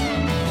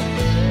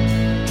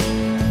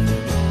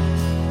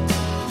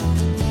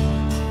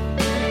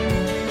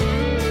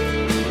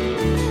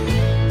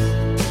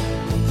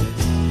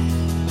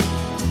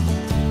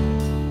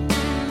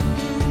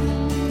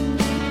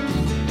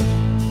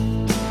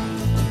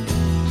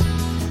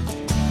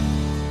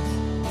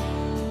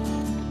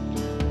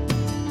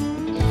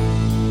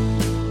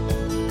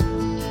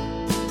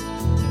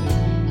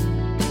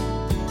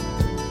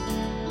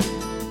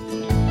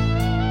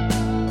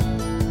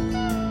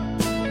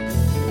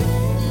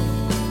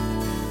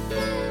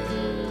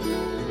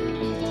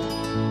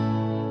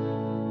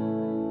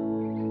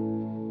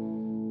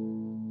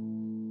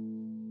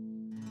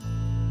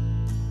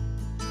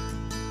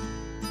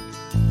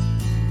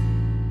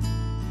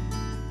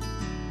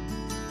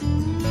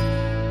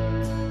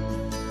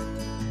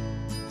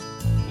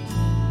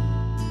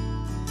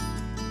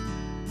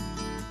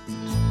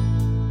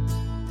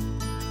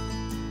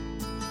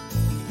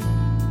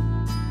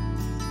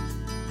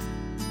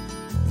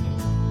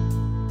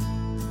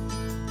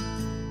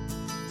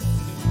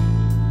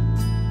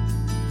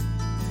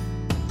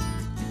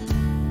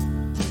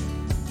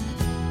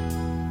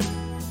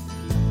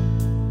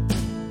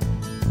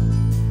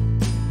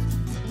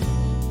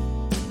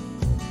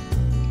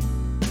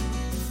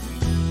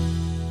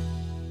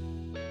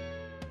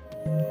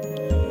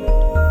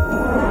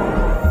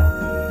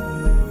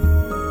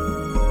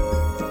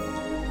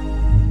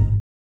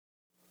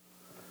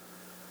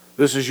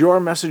This is your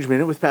Message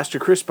Minute with Pastor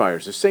Chris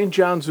Byers of St.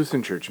 John's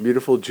Lutheran Church in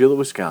beautiful Gila,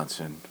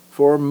 Wisconsin,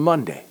 for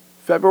Monday,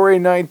 February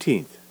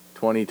 19th,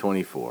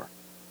 2024.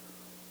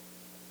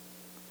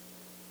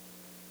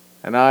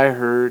 And I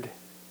heard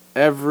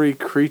every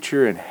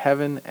creature in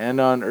heaven and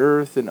on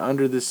earth and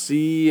under the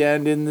sea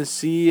and in the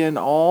sea and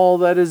all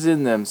that is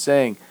in them,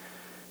 saying,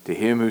 To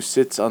him who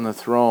sits on the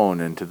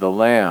throne and to the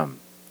Lamb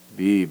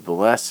be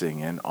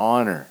blessing and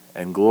honor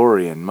and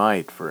glory and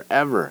might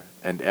forever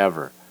and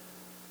ever.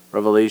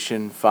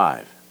 Revelation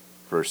 5,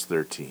 verse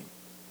 13.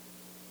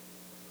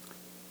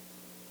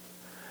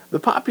 The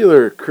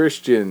popular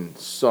Christian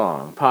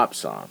song, pop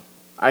song,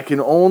 I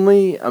Can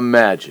Only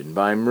Imagine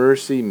by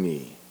Mercy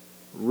Me,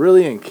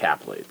 really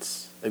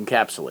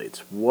encapsulates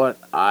what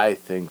I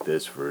think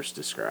this verse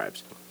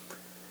describes.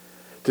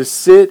 To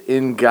sit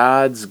in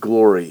God's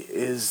glory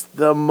is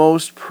the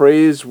most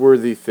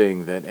praiseworthy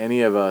thing that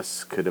any of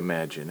us could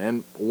imagine.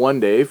 And one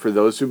day, for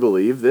those who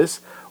believe,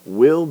 this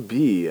will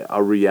be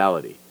a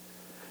reality.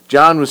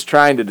 John was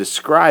trying to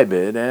describe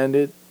it, and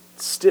it's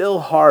still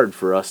hard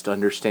for us to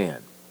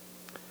understand.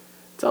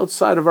 It's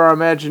outside of our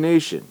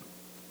imagination,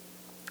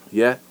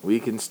 yet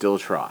we can still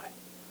try.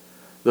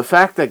 The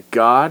fact that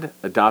God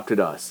adopted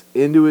us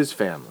into His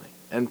family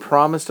and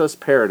promised us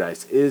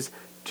paradise is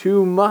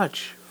too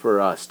much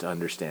for us to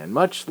understand,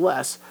 much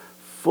less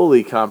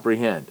fully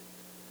comprehend.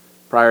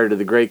 Prior to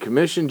the Great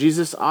Commission,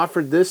 Jesus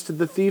offered this to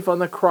the thief on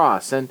the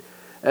cross, and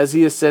as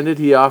He ascended,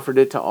 He offered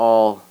it to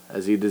all,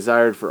 as He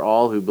desired for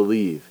all who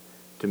believe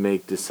to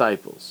make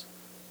disciples,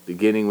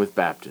 beginning with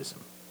baptism.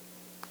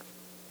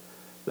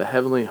 The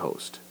heavenly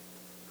host,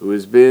 who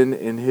has been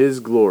in His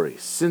glory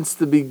since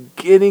the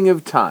beginning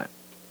of time,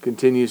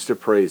 continues to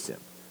praise Him,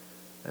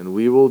 and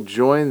we will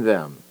join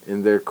them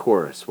in their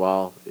chorus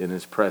while in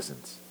His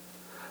presence.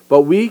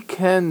 But we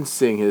can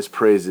sing His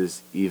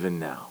praises even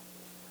now.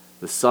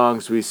 The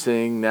songs we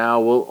sing now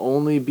will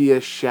only be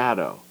a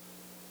shadow,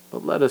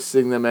 but let us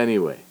sing them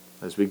anyway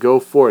as we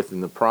go forth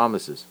in the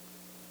promises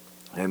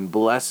and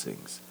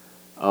blessings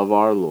of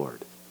our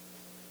Lord.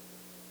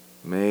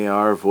 May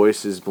our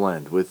voices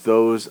blend with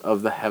those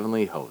of the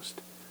heavenly host,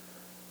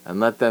 and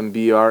let them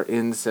be our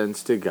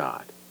incense to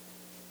God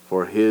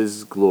for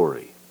His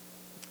glory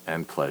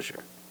and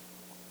pleasure.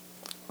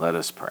 Let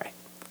us pray.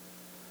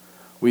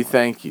 We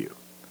thank You,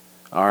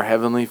 our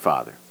Heavenly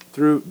Father,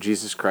 through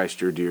Jesus Christ,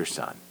 Your dear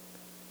Son,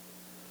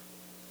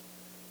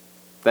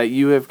 that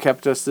You have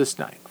kept us this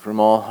night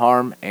from all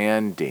harm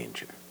and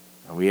danger.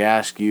 And we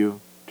ask You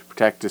to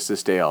protect us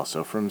this day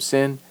also from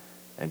sin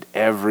and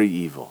every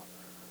evil,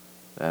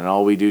 that in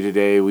all we do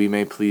today we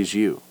may please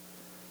You.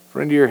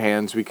 For into Your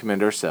hands we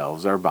commend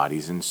ourselves, our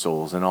bodies and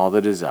souls, and all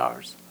that is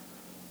ours.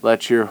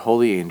 Let Your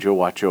holy angel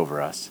watch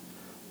over us,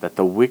 that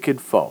the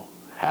wicked foe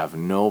have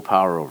no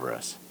power over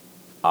us.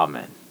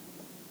 Amen.